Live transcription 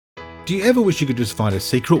Do you ever wish you could just find a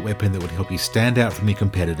secret weapon that would help you stand out from your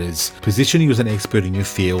competitors, position you as an expert in your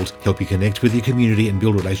field, help you connect with your community and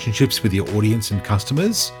build relationships with your audience and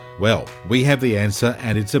customers? Well, we have the answer,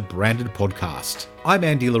 and it's a branded podcast. I'm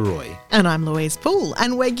Andy Leroy. And I'm Louise Poole,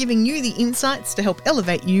 and we're giving you the insights to help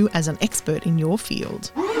elevate you as an expert in your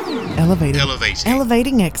field.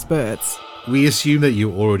 Elevating experts. We assume that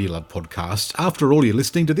you already love podcasts. After all, you're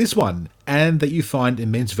listening to this one, and that you find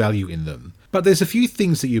immense value in them. But there's a few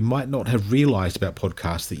things that you might not have realised about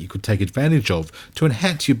podcasts that you could take advantage of to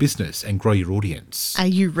enhance your business and grow your audience. Are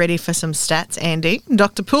you ready for some stats, Andy?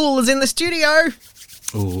 Dr. Poole is in the studio.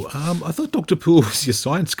 I thought Dr. Poole was your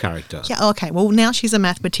science character. Yeah, okay. Well, now she's a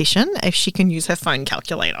mathematician if she can use her phone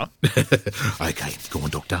calculator. Okay, go on,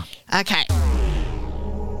 Doctor. Okay.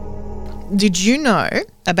 Did you know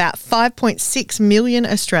about 5.6 million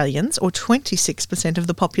Australians, or 26% of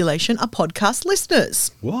the population, are podcast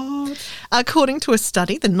listeners? What? According to a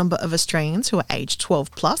study, the number of Australians who are aged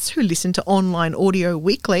 12 plus who listen to online audio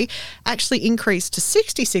weekly actually increased to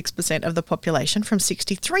 66% of the population from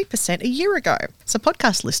 63% a year ago. So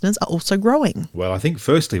podcast listeners are also growing. Well, I think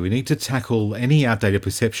firstly we need to tackle any outdated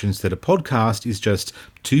perceptions that a podcast is just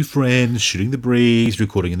two friends shooting the breeze,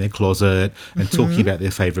 recording in their closet and talking about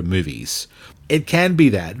their favourite movies. It can be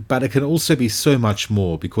that, but it can also be so much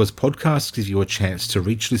more because podcasts give you a chance to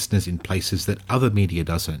reach listeners in places that other media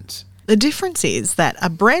doesn't. The difference is that a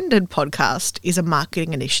branded podcast is a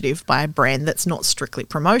marketing initiative by a brand that's not strictly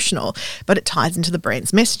promotional, but it ties into the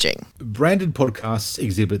brand's messaging. Branded podcasts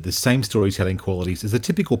exhibit the same storytelling qualities as a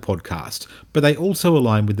typical podcast, but they also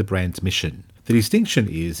align with the brand's mission. The distinction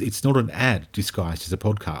is it's not an ad disguised as a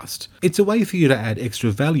podcast. It's a way for you to add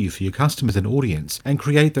extra value for your customers and audience and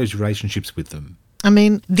create those relationships with them. I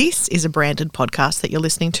mean, this is a branded podcast that you're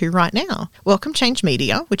listening to right now. Welcome Change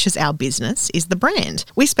Media, which is our business, is the brand.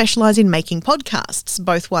 We specialise in making podcasts,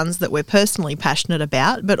 both ones that we're personally passionate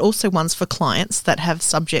about, but also ones for clients that have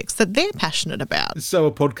subjects that they're passionate about. So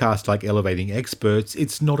a podcast like Elevating Experts,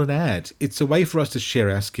 it's not an ad. It's a way for us to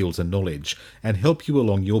share our skills and knowledge and help you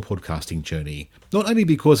along your podcasting journey. Not only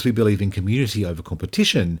because we believe in community over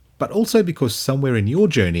competition, but also because somewhere in your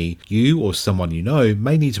journey, you or someone you know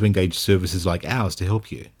may need to engage services like ours to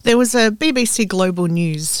help you. There was a BBC Global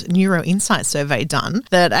News Neuro Insight survey done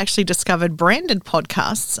that actually discovered branded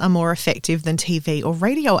podcasts are more effective than TV or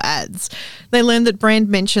radio ads. They learned that brand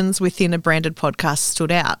mentions within a branded podcast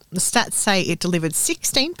stood out. The stats say it delivered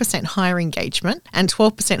 16% higher engagement and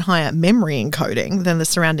 12% higher memory encoding than the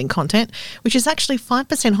surrounding content, which is actually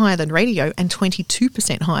 5% higher than radio and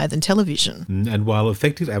 22% higher than television. And while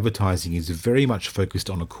effective advertising is very much focused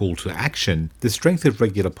on a call to action, the strength of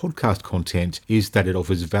regular podcast content is that it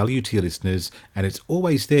offers value to your listeners and it's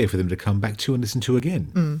always there for them to come back to and listen to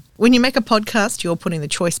again. When you make a podcast, you're putting the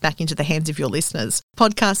choice back into the hands of your listeners.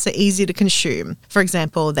 Podcasts are easy to consume. For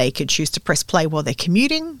example, they could choose to press play while they're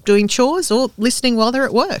commuting, doing chores, or listening while they're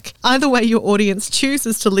at work. Either way, your audience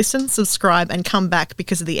chooses to listen, subscribe, and come back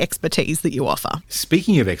because of the expertise that you offer.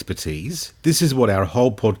 Speaking of expertise, this is what our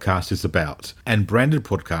whole podcast is about. And branded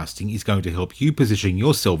podcasting is going to help you position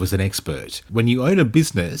yourself as an expert. When you own a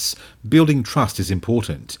business, building trust is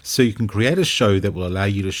important. So you can create a show that will allow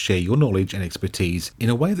you to share your knowledge and expertise in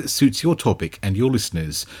a way that suits your topic and your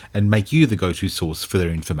listeners and make you the go-to source for their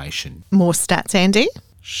information. More stats, Andy?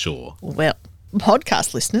 Sure. Well,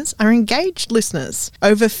 podcast listeners are engaged listeners.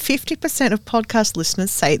 Over 50% of podcast listeners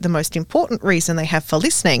say the most important reason they have for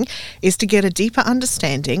listening is to get a deeper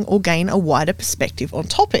understanding or gain a wider perspective on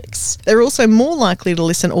topics. They're also more likely to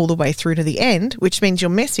listen all the way through to the end, which means your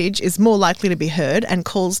message is more likely to be heard and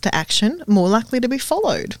calls to action more likely to be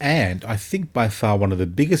followed. And I think by far one of the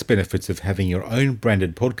biggest benefits of having your own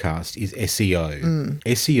branded podcast is SEO.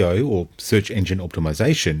 SEO, or search engine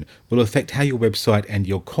optimization, will affect how your website and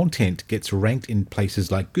your content gets ranked in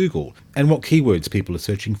places like Google and what keywords people are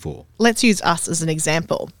searching for. Let's use us as an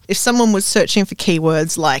example. If someone was searching for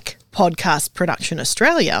keywords like Podcast Production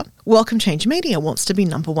Australia, Welcome Change Media wants to be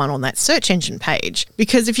number one on that search engine page.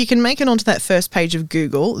 Because if you can make it onto that first page of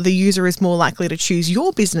Google, the user is more likely to choose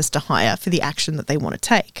your business to hire for the action that they want to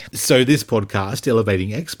take. So this podcast,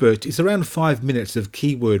 Elevating Experts, is around 5 minutes of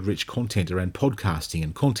keyword-rich content around podcasting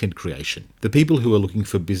and content creation. The people who are looking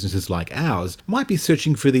for businesses like ours might be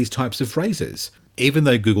searching for these types of phrases. Even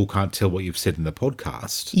though Google can't tell what you've said in the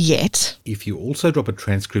podcast. Yet. If you also drop a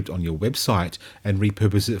transcript on your website and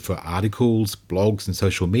repurpose it for articles, blogs and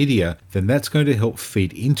social media, then that's going to help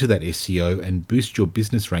feed into that SEO and boost your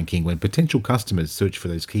business ranking when potential customers search for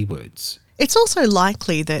those keywords. It's also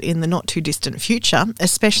likely that in the not too distant future,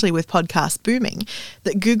 especially with podcasts booming,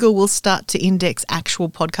 that Google will start to index actual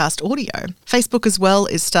podcast audio. Facebook as well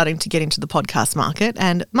is starting to get into the podcast market,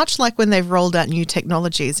 and much like when they've rolled out new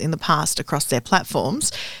technologies in the past across their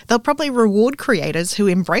platforms, they'll probably reward creators who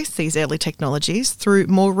embrace these early technologies through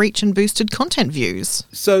more reach and boosted content views.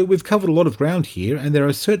 So we've covered a lot of ground here, and there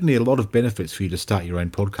are certainly a lot of benefits for you to start your own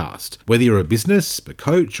podcast. Whether you're a business, a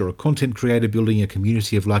coach, or a content creator building a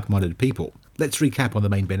community of like-minded people. Let's recap on the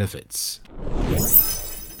main benefits.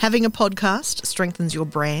 Having a podcast strengthens your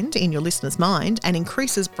brand in your listener's mind and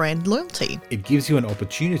increases brand loyalty. It gives you an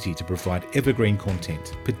opportunity to provide evergreen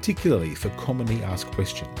content, particularly for commonly asked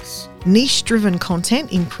questions. Niche-driven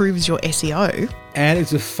content improves your SEO. And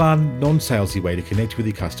it's a fun, non-salesy way to connect with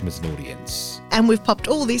your customers and audience. And we've popped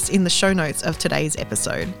all this in the show notes of today's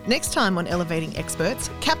episode. Next time on Elevating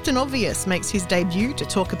Experts, Captain Obvious makes his debut to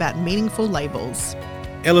talk about meaningful labels.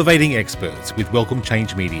 Elevating Experts with Welcome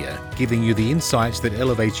Change Media, giving you the insights that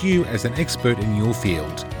elevate you as an expert in your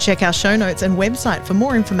field. Check our show notes and website for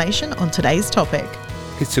more information on today's topic.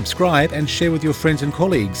 Hit subscribe and share with your friends and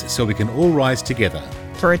colleagues so we can all rise together.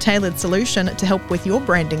 For a tailored solution to help with your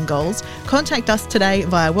branding goals, contact us today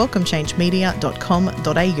via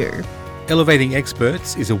welcomechangemedia.com.au. Elevating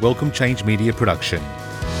Experts is a Welcome Change Media production.